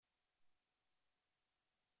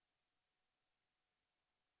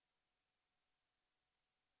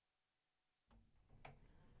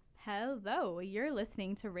Hello, you're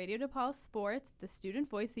listening to Radio DePaul Sports, the student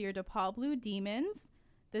voice of your DePaul Blue Demons.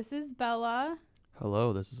 This is Bella,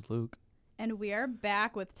 Hello, this is Luke. and we are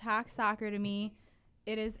back with Talk Soccer to Me.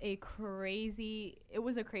 It was a crazy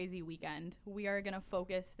weekend. We are going to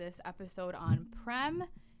focus this episode on Prem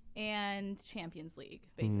and Champions League,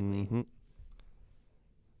 basically. Mm-hmm.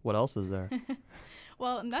 What else is there?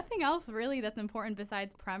 Well, nothing else really that's important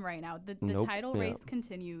besides Prem right now. The Nope. title Yeah. race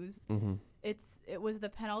continues. Mm-hmm. It was the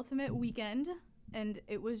penultimate weekend, and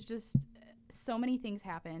it was just so many things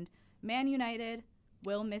happened. Man United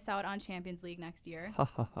will miss out on Champions League next year. Ha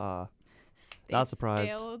ha ha. They Not surprised.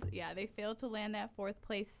 They failed to land that fourth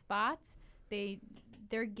place spot.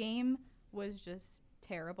 Their game was just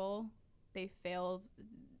terrible. They failed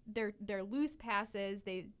their loose passes.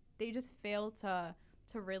 They just failed to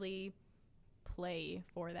really play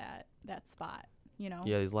for that spot, you know?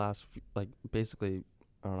 Yeah, these last, basically,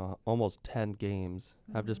 I don't know, almost 10 games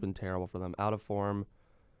have just been terrible for them. Out of form.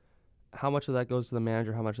 How much of that goes to the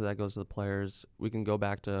manager? How much of that goes to the players? We can go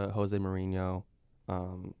back to Jose Mourinho.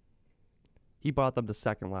 He brought them to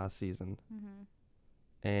second last season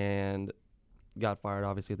and got fired,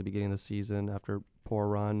 obviously, at the beginning of the season after a poor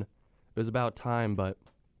run. It was about time, but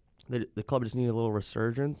the club just needed a little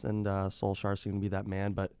resurgence, and Solskjaer seemed to be that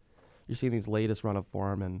man. But you're seeing these latest run of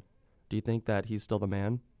form, and do you think that he's still the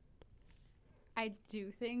man? I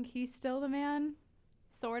do think he's still the man,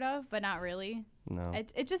 sort of, but not really. No.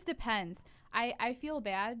 It just depends. I feel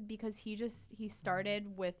bad because he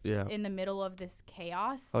started with Yeah. in the middle of this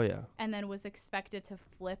chaos Oh, yeah. and then was expected to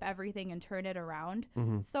flip everything and turn it around.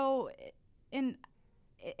 Mm-hmm. So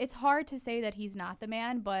it's hard to say that he's not the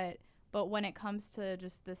man, but when it comes to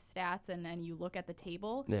just the stats and you look at the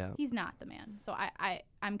table, Yeah. he's not the man. So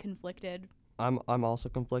I'm conflicted. I'm also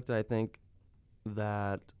conflicted. I think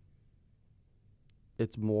that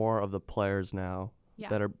it's more of the players now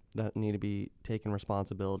Yeah. that need to be taking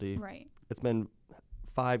responsibility. Right. It's been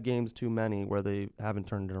 5 games too many where they haven't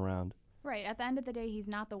turned it around. Right. At the end of the day, he's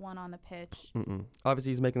not the one on the pitch.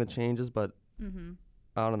 Obviously, he's making the changes, but Mm-hmm.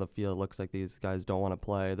 out on the field, it looks like these guys don't want to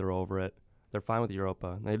play. They're over it. They're fine with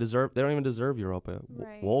Europa. They don't even deserve Europa.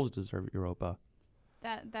 Right. Wolves deserve Europa.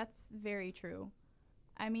 That's very true.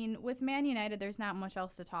 I mean, with Man United, there's not much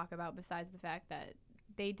else to talk about besides the fact that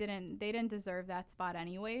they didn't deserve that spot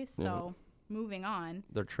anyway. So moving on.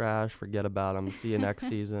 They're trash. Forget about them. See you next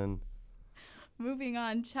season. Moving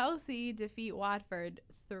on. Chelsea defeat Watford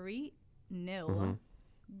 3-0. Mhm.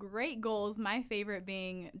 Great goals. My favorite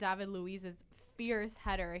being David Luiz's fierce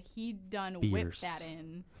header. He whipped Fierce. that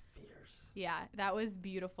in. Fierce. Yeah, that was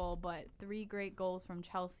beautiful. But 3 great goals from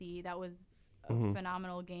Chelsea. That was a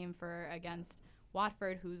phenomenal game against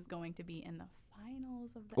Watford, who's going to be in the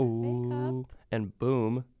finals of the FA Cup. And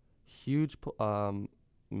boom, huge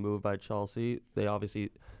move by Chelsea. They obviously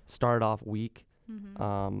started off weak.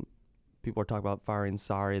 People were talking about firing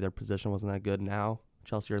Sarri. Their position wasn't that good. Now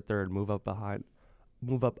Chelsea are third, move up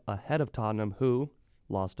ahead of Tottenham, who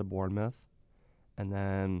lost to Bournemouth, and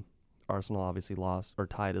then Arsenal obviously lost or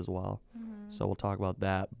tied as well. So we'll talk about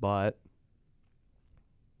that. But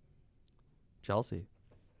Chelsea,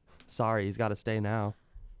 sorry, he's got to stay now.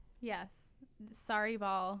 Yes. Sorry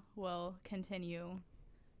ball will continue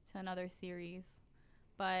to another series.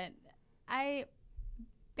 But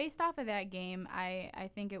based off of that game, I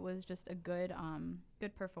think it was just a good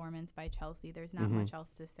performance by Chelsea. There's not much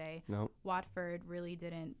else to say. No. Watford really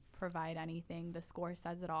didn't provide anything. The score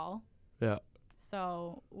says it all. Yeah.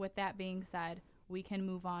 So with that being said, we can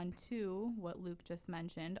move on to what Luke just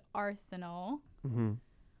mentioned, Arsenal.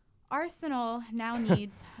 Arsenal now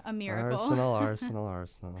needs a miracle.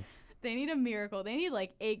 Arsenal. They need a miracle. They need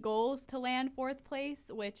like 8 goals to land 4th place,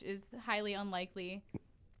 which is highly unlikely.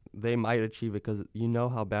 They might achieve it because you know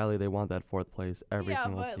how badly they want that 4th place every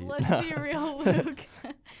single season. Yeah, but let's be real, Luke.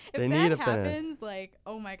 If They need that to finish. happens, like,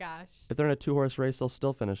 oh my gosh. If they're in a 2-horse race, they'll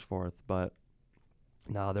still finish 4th. But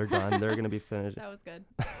no, they're done. They're gonna be finished. That was good.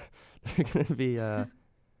 They're gonna be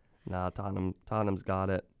Tottenham's got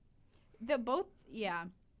it. Yeah.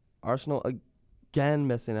 Arsenal again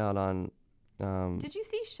missing out on. Did you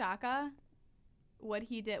see Xhaka? What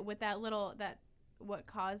he did with what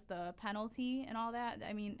caused the penalty and all that?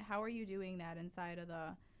 I mean, how are you doing that inside of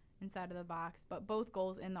the box? But both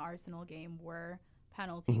goals in the Arsenal game were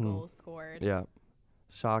penalty goals scored. Yeah,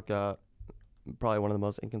 Xhaka, probably one of the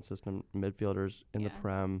most inconsistent midfielders in the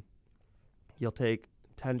Prem. He'll take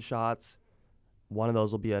 10 shots. One of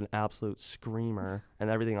those will be an absolute screamer,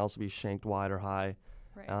 and everything else will be shanked wide or high.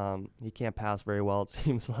 Right. He can't pass very well, it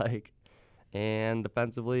seems like. And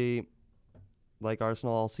defensively, like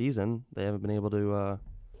Arsenal all season, they haven't been able to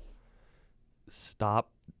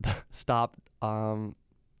stop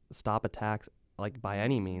stop attacks like by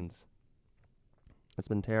any means. It's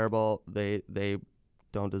been terrible. They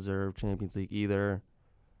don't deserve Champions League either.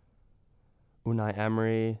 Unai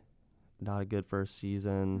Emery, not a good first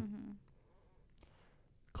season. Mm-hmm.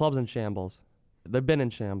 Club's in shambles. They've been in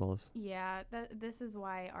shambles. Yeah, this is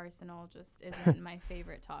why Arsenal just isn't my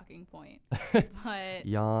favorite talking point. But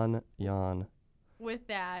Yawn. with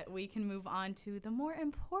that, we can move on to the more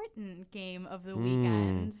important game of the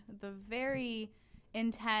weekend. The very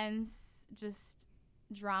intense, just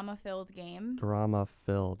drama-filled game.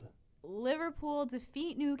 Drama-filled. Liverpool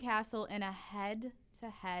defeat Newcastle in a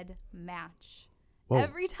head-to-head match. Whoa.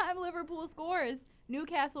 Every time Liverpool scores,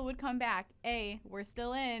 Newcastle would come back. We're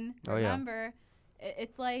still in. Oh, yeah. Remember,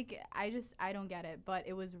 it's like I don't get it, but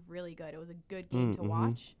it was really good. It was a good game to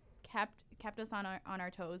watch. Kept us on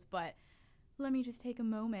our toes, but let me just take a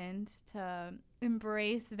moment to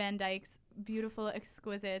embrace Van Dijk's beautiful,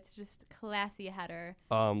 exquisite, just classy header.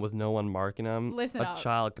 With no one marking him. Listen up. A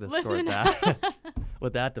child could have scored Listen that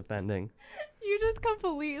with that defending. You just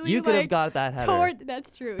completely You could have got that header.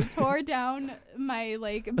 That's true. Tore down my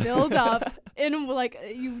build up and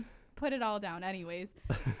you put it all down anyways.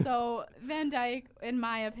 So Van Dijk, in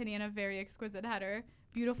my opinion, a very exquisite header.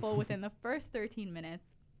 Beautiful within the first 13 minutes.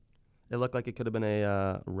 It looked like it could have been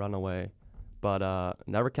a runaway. But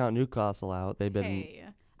never count Newcastle out. They've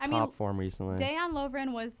been top form recently. Dejan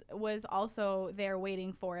Lovren was also there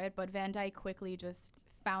waiting for it, but Van Dijk quickly just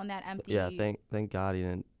found that empty. Yeah, thank God he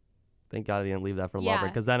didn't. Thank God he didn't leave that for Lovren,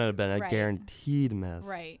 because then it would have been a guaranteed miss.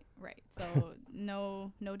 Right. So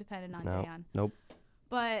no dependent on Dejan. Nope.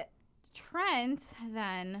 But Trent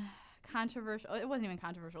then controversial. It wasn't even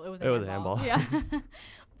controversial. It was a handball. Yeah.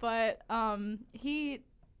 But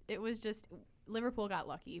it was just. Liverpool got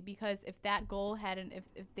lucky because if that goal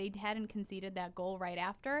if they hadn't conceded that goal right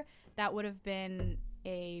after, that would have been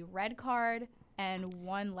a red card and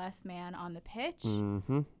one less man on the pitch.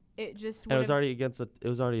 Mm-hmm. It just and it was already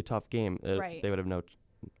a tough game. Right. They would have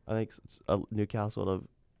I think Newcastle would have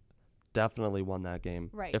definitely won that game,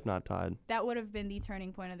 if not tied. That would have been the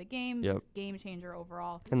turning point of the game, just game changer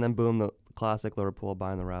overall. And then boom, the classic Liverpool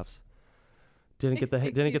buying the refs. Didn't get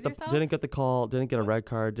the call, didn't get a red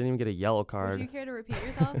card, didn't even get a yellow card. Would you care to repeat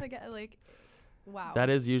yourself again? Wow. That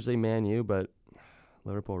is usually Man U, but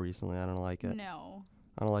Liverpool recently, I don't like it. No.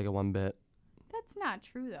 I don't like it one bit. That's not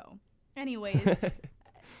true though. Anyways,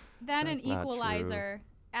 then an equalizer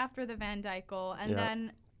after the Van Dijk goal, and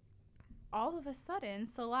then all of a sudden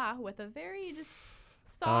Salah with a very just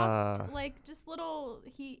soft, just little.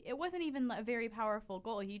 It wasn't even a very powerful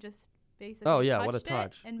goal. He just. Basically what a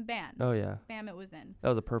touch. And bam. Oh, yeah. Bam, it was in. That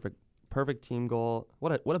was a perfect team goal.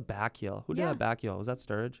 What a back heel. Who did that back heel? Was that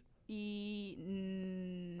Sturridge?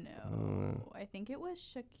 No. I think it was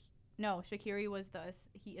Shaqiri was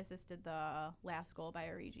he assisted the last goal by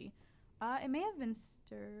Origi. It may have been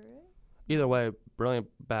Sturridge. Either way, brilliant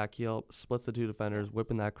back heel. Splits the two defenders,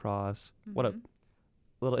 whipping that cross. Mm-hmm. What a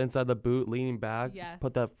little inside the boot, leaning back. Yes.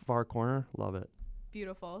 Put that far corner. Love it.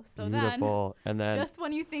 Beautiful. And then just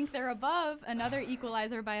when you think they're above, another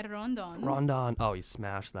equalizer by Rondon. Oh, he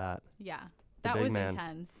smashed that. Yeah, that was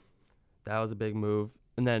intense. That was a big move.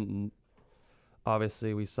 And then,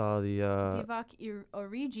 obviously, we saw the Divock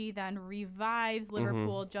Origi then revives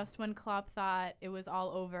Liverpool just when Klopp thought it was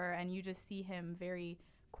all over, and you just see him very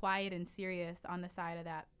quiet and serious on the side of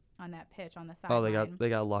that pitch on the sideline. Oh, they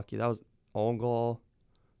got lucky. That was own goal.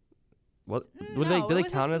 What did they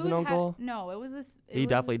count it as an own goal? No, it was this. He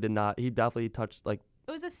definitely did not. He definitely touched it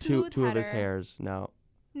was a smooth two of his hairs. No,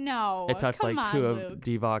 it touched two Luke. of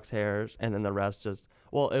Divock's hairs, and then the rest just.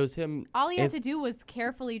 Well, it was him. All he had to do was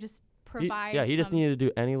carefully just provide. He just needed to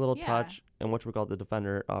do any little touch, and the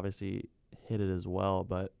defender obviously hit it as well,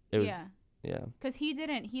 but it was. Yeah. Because he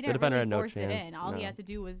didn't really force it in. All he had to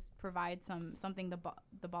do was provide something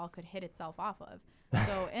the ball could hit itself off of.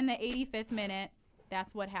 So in the 85th minute.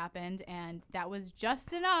 That's what happened, and that was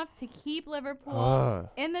just enough to keep Liverpool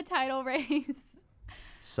in the title race.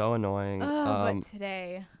 So annoying.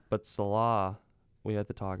 But Salah, we have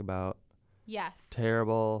to talk about. Yes.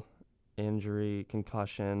 Terrible injury,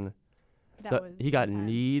 concussion. He got intense.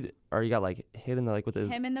 He got hit in the with his.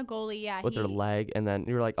 Him and the goalie, with their leg, and then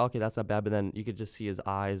you were like, okay, that's not bad, but then you could just see his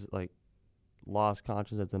eyes lost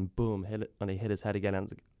consciousness, and boom, when he hit his head again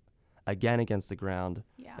against the ground.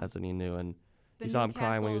 Yeah. That's when he knew, and. You saw him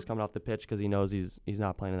crying when he was coming off the pitch because he knows he's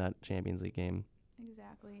not playing in that Champions League game.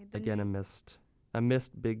 Exactly. Again, a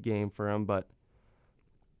missed big game for him, but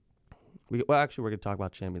we're going to talk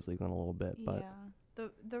about Champions League in a little bit. But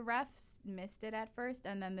the refs missed it at first,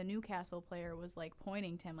 and then the Newcastle player was like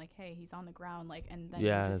pointing to him, like, "Hey, he's on the ground," like, and then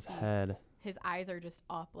Yeah, you his just see head. his eyes are just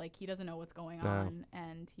up, like he doesn't know what's going No. on,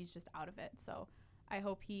 and he's just out of it. So I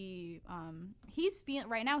hope he's feeling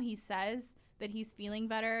right now. He says that he's feeling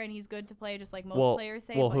better and he's good to play, just like most players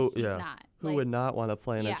say. But he's not. Who would not want to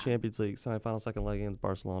play in Yeah. a Champions League semifinal second leg against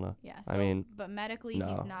Barcelona? Yeah. I mean, but medically no.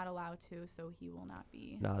 he's not allowed to, so he will not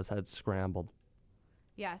be. No, his head's scrambled.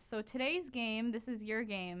 Yeah. So today's game, this is your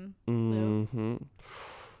game, Lou, Mm-hmm.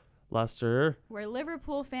 Leicester. where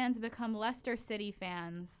Liverpool fans become Leicester City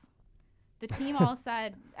fans. The team all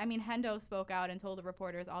said, I mean, Hendo spoke out and told the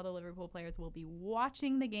reporters all the Liverpool players will be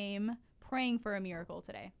watching the game, praying for a miracle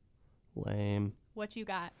today. Lame. What you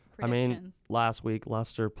got? I mean, Predictions? last week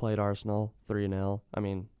Leicester played Arsenal 3-0. I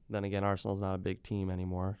mean, then again, Arsenal's not a big team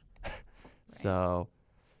anymore. So,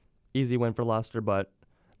 easy win for Leicester, but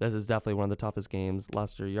this is definitely one of the toughest games.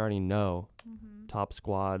 Leicester, you already know, top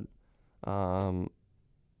squad. They've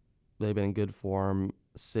been in good form.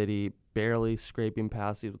 City barely scraping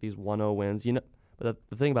past these with these 1-0 wins. You know, but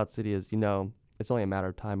the thing about City is, you know, it's only a matter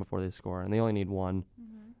of time before they score, and they only need one.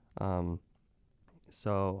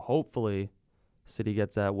 So hopefully City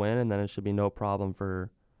gets that win, and then it should be no problem for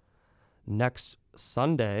next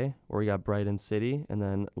Sunday, where we got Brighton City, and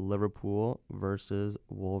then Liverpool versus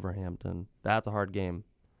Wolverhampton. That's a hard game.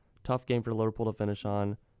 Tough game for Liverpool to finish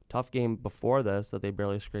on. Tough game before this that they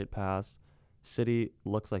barely scraped past. City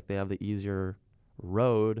looks like they have the easier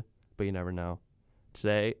road, but you never know.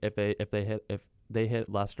 Today, if they hit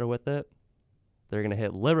Leicester with it, they're gonna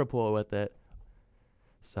hit Liverpool with it.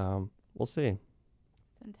 So we'll see.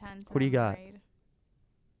 It's intense. What do you got?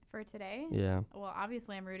 For today? Yeah. Well,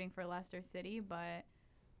 obviously I'm rooting for Leicester City, but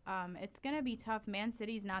it's going to be tough. Man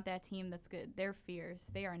City's not that team that's good. They're fierce.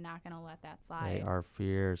 They are not going to let that slide. They are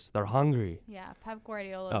fierce. They're hungry. Yeah, Pep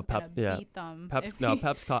Guardiola is going to beat them.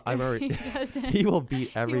 Pep's caught. I remember doesn't. he will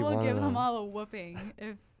beat every one of them. He will give them all a whooping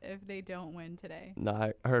if they don't win today. No,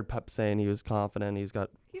 I heard Pep saying he was confident. He's got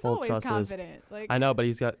full always trust confident. I know, but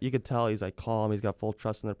you could tell he's like calm. He's got full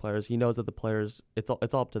trust in their players. He knows that the players, it's all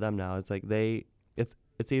up to them now. It's like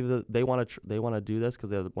it's either they want to do this because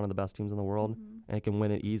they're one of the best teams in the world and can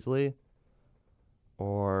win it easily,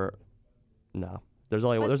 or no. There's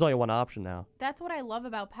only one option now. That's what I love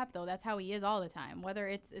about Pep, though. That's how he is all the time. Whether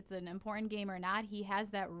it's an important game or not, he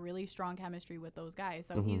has that really strong chemistry with those guys.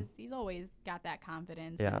 So he's always got that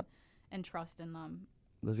confidence and trust in them.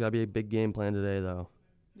 There's got to be a big game plan today, though.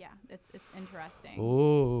 Yeah, it's interesting.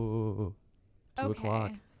 Ooh, 2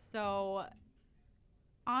 o'clock. So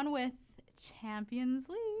on with Champions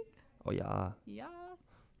League. Oh, yeah. Yes.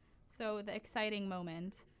 So the exciting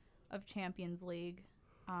moment of Champions League,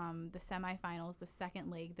 the semifinals, the second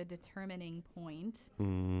leg, the determining point.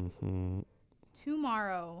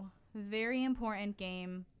 Tomorrow, very important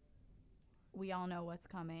game. We all know what's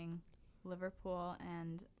coming. Liverpool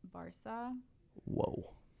and Barca.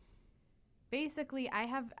 Whoa. Basically, I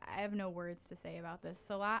have no words to say about this.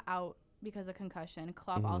 Salah out because of concussion.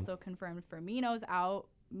 Klopp also confirmed Firmino's out,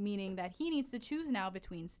 meaning that he needs to choose now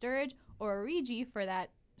between Sturridge or Origi for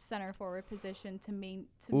that center forward position to make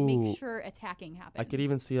sure attacking happens. I could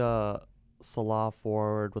even see a Salah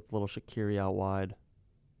forward with little Shaqiri out wide.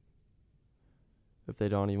 If they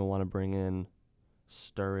don't even want to bring in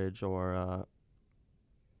Sturridge or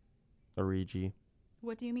Origi.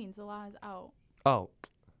 What do you mean? Salah is out. Oh.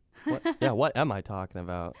 What? Yeah, what am I talking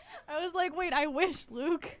about? I was like, wait, I wish,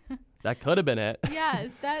 Luke. That could have been it.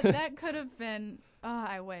 Yes, that could have been. Oh,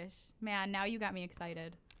 I wish. Man, now you got me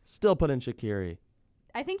excited. Still put in Shaqiri.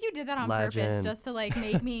 I think you did that on Legend. purpose just to like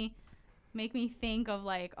make me think of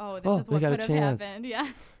like, this is what could have happened. Yeah.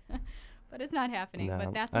 But it's not happening. No,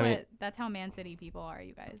 But that's how Man City people are,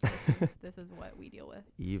 you guys. This is what we deal with.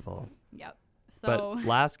 Evil. Yep. So But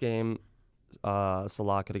last game,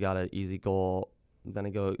 Salah could have got an easy goal. Then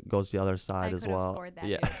it goes to the other side as well. I could have scored that.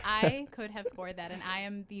 Dude. I could have scored that, and I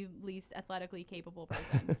am the least athletically capable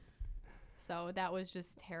person. So that was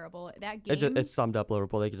just terrible. That game. It summed up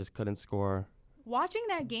Liverpool. They just couldn't score. Watching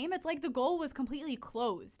that game, it's like the goal was completely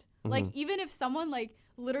closed. Like even if someone like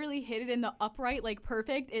literally hit it in the upright, like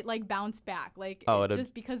perfect, it like bounced back. Like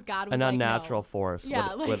just because God was an like, unnatural no. force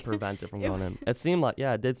Yeah, would prevent it from going in. It seemed like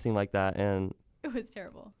it did seem like that, and it was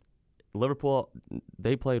terrible. Liverpool,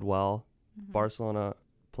 they played well. Barcelona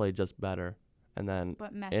played just better, and then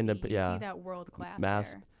but Messi, you see that world class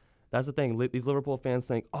there. That's the thing. These Liverpool fans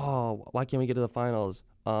think, oh, why can't we get to the finals?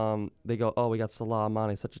 They go, oh, we got Salah,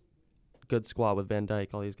 Mane, such a good squad with Van Dijk,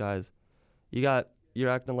 all these guys. You're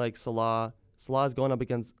acting like Salah. Salah's going up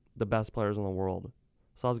against the best players in the world.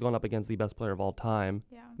 Salah's going up against the best player of all time,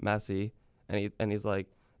 Messi, and he's like,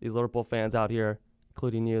 these Liverpool fans out here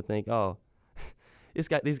including you, think, oh,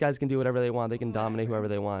 these guys can do whatever they want. They can dominate whoever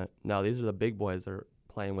they want. No, these are the big boys they're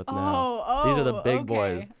playing with now. These are the big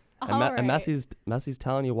boys. And Messi's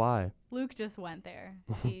telling you why. Luke just went there.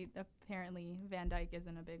 Apparently Van Dijk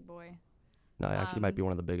isn't a big boy. No, he actually might be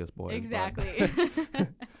one of the biggest boys. Exactly.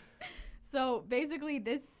 So basically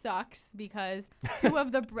this sucks because two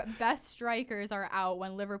of the best strikers are out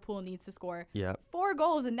when Liverpool needs to score 4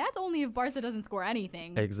 goals, and that's only if Barca doesn't score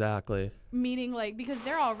anything. Exactly. Meaning, like, because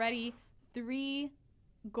they're already 3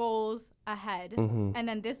 goals ahead, and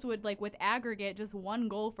then this would, like, with aggregate, just 1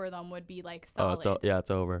 goal for them would be, like, solid.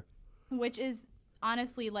 It's over. Which is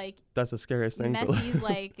honestly, like, that's the scariest thing. Messi's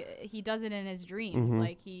like, he does it in his dreams.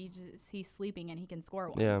 Like, he's sleeping and he can score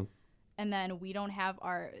one. Yeah. And then we don't have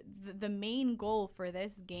the main goal for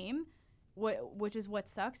this game, which is what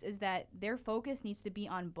sucks, is that their focus needs to be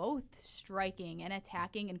on both striking and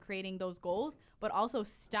attacking and creating those goals, but also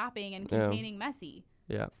stopping and containing Messi.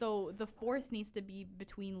 Yeah. So the force needs to be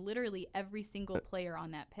between literally every single player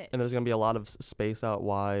on that pitch. And there's going to be a lot of space out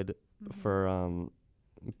wide for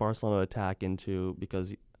Barcelona to attack into,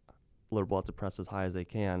 because Liverpool have to press as high as they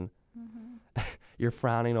can. You're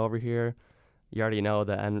frowning over here. You already know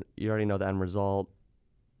the end result.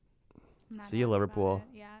 See you, Liverpool.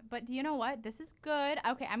 Yeah, but do you know what? This is good.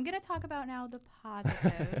 Okay, I'm gonna talk about now the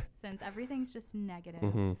positive since everything's just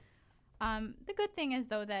negative. The good thing is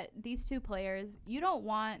though that these two players, you don't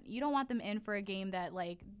want them in for a game that,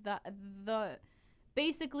 like, the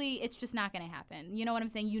basically it's just not going to happen. You know what I'm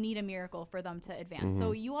saying? You need a miracle for them to advance.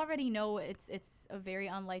 So you already know it's a very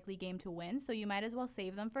unlikely game to win. So you might as well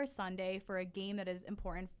save them for Sunday for a game that is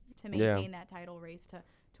important to maintain that title race,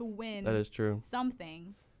 to win. That is true.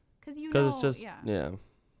 Something. Because it's just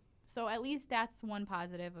So at least that's one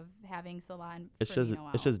positive of having Salah and it's Firmino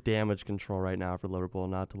out. It's just damage control right now for Liverpool,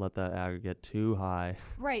 not to let that aggregate too high.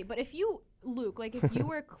 Right, but if you, Luke, like if you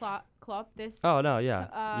were Klopp this you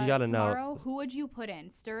got to know. Who would you put in?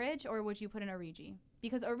 Sturridge, or would you put in Origi?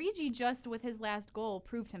 Because Origi just with his last goal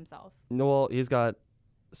proved himself. No, well, he's got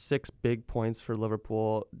 6 big points for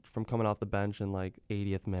Liverpool from coming off the bench in like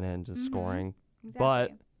 80th minute and just scoring. Exactly.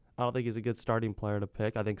 But I don't think he's a good starting player to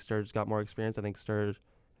pick. I think Sturridge's got more experience. I think Sturridge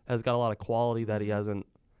has got a lot of quality that he hasn't,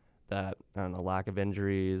 that, I don't know, lack of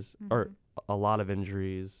injuries or a lot of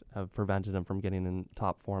injuries have prevented him from getting in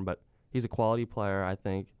top form. But he's a quality player. I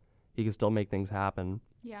think he can still make things happen.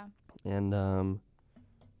 Yeah. And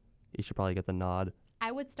he should probably get the nod.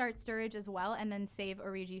 I would start Sturridge as well and then save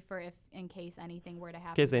Origi for in case anything were to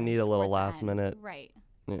happen. In case they need a little last minute. Right.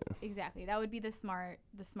 Yeah. Exactly. That would be the smart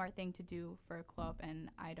thing to do for Klopp, and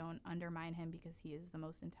I don't undermine him because he is the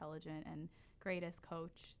most intelligent and greatest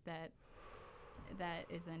coach that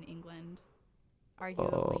is in England,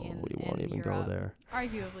 arguably we won't even Europe. go there.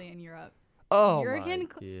 Arguably in Europe. Oh,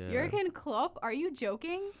 Jurgen Klopp, are you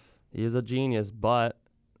joking? He's a genius, but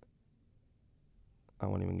I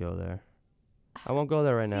won't even go there. I won't go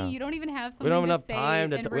there right now. See, you don't even have something we don't have to enough say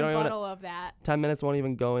time in rebuttal of that. 10 minutes won't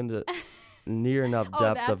even go into near enough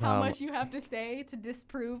depth that's of how much you have to say to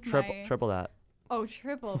disprove triple that. Oh,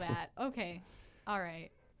 triple that. Okay. All right.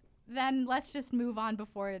 Then let's just move on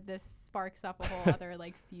before this sparks up a whole other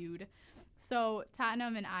like feud. So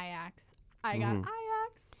Tottenham and Ajax. I got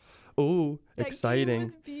Ajax. Ooh, that exciting. Game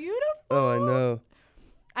was beautiful. Oh, I know.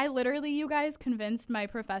 I literally, you guys, convinced my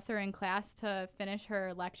professor in class to finish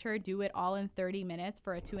her lecture, do it all in 30 minutes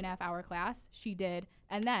for a 2.5-hour class. She did.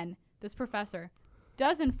 And then this professor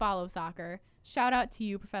doesn't follow soccer. Shout out to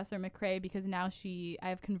you, Professor McRae, because now I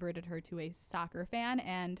have converted her to a soccer fan,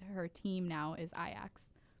 and her team now is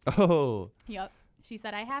Ajax. Oh. Yep. She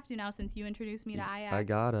said, I have to now since you introduced me to Ajax. I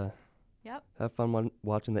gotta. Yep. Have fun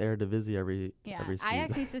watching the Eredivisie every season.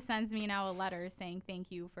 Ajax needs to send me now a letter saying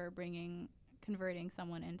thank you for converting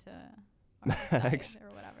someone into our side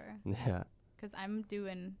or whatever. Yeah. Because I'm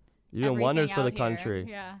doing You're doing wonders for the country.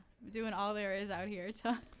 Yeah. I'm doing all there is out here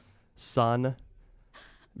to Son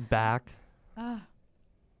back.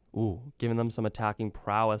 Ooh, giving them some attacking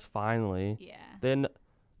prowess finally. Yeah. Then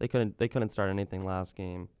they couldn't start anything last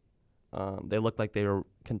game. They looked like they were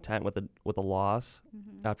content with a loss.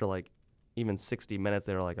 After like even 60 minutes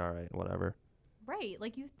they were like, all right, whatever. Right.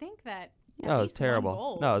 Like you think that No, it's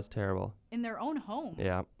terrible. No, it's terrible. In their own home.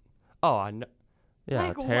 Yeah. Oh, I know. Yeah,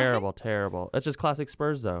 like, terrible. It's just classic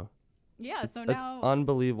Spurs though. Yeah, so it's now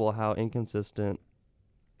unbelievable how inconsistent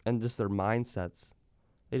and just their mindsets.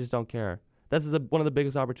 They just don't care. That's one of the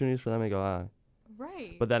biggest opportunities for them to go,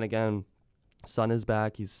 Right. But then again, Son is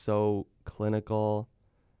back. He's so clinical.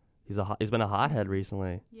 He's been a hothead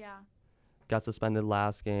recently. Yeah. Got suspended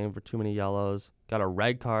last game for too many yellows. Got a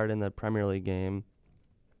red card in the Premier League game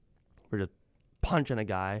for just punching a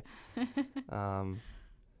guy. No,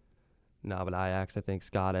 but Ajax, I think,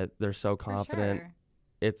 got it. They're so confident. For sure.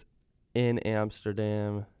 It's in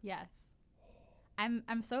Amsterdam. Yes.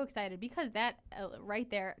 I'm so excited because that right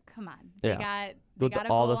there, come on. Yeah. They got a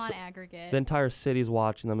goal on The aggregate. entire city's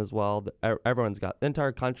watching them as well. The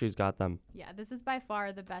entire country's got them. Yeah, this is by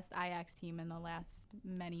far the best Ajax team in the last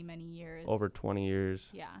many, many years. Over 20 years.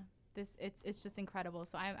 Yeah. It's just incredible.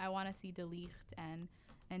 So I want to see De Ligt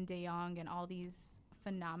and De Jong and all these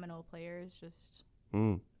phenomenal players just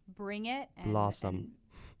bring it. Blossom.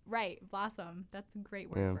 Right, blossom. That's a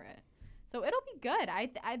great word for it. So it'll be good.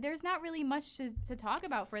 There's not really much to talk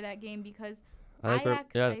about for that game because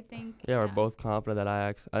Ajax, I think. Yeah, we're both confident that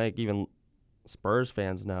Ajax. I think even Spurs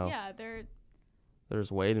fans know. Yeah, they're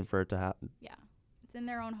just waiting for it to happen. Yeah, it's in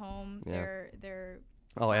their own home. Yeah. They're.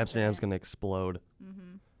 Oh, Amsterdam's gonna explode.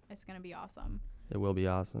 It's gonna be awesome. It will be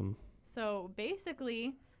awesome. So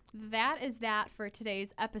basically, that is that for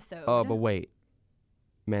today's episode. Oh, but wait,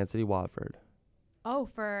 Man City Watford. Oh,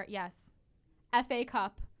 yes, FA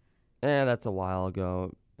Cup. That's a while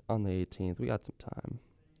ago. On the 18th, we got some time.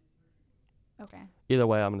 Okay. Either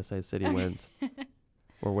way, I'm gonna say City wins.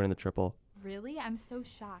 We're winning the triple. Really? I'm so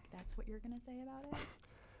shocked. That's what you're gonna say about it.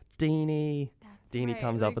 Deeney. Deeney right,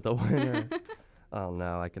 comes up with the winner. Oh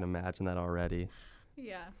no, I can imagine that already.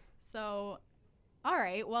 Yeah. So, all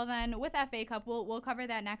right. Well, then with FA Cup, we'll cover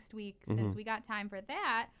that next week since we got time for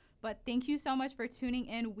that. But thank you so much for tuning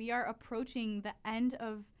in. We are approaching the end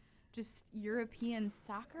of just European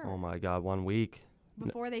soccer. Oh my God, 1 week.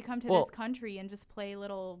 Before they come to this country and just play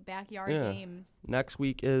little backyard games. Next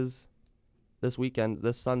week is this weekend,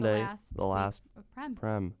 this Sunday, the last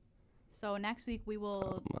Prem. So next week we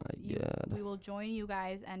will we will join you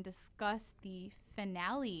guys and discuss the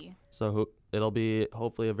finale. So it'll be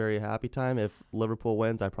hopefully a very happy time. If Liverpool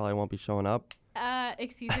wins, I probably won't be showing up.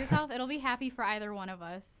 Excuse yourself. It'll be happy for either one of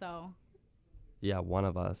us. So. Yeah, one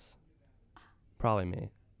of us. Probably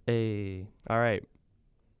me. Hey, all right.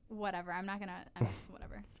 Whatever. I'm just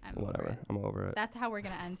whatever. I'm over it. That's how we're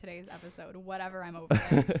gonna end today's episode. Whatever. I'm over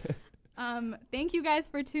it. Thank you guys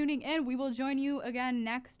for tuning in. We will join you again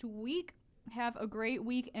next week. Have a great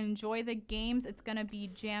week. Enjoy the games. It's gonna be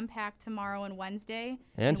jam-packed tomorrow and Wednesday.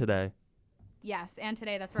 And today. Yes, and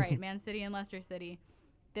today. That's right. Man City and Leicester City.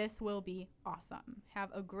 This will be awesome. Have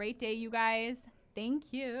a great day, you guys.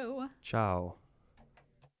 Thank you. Ciao.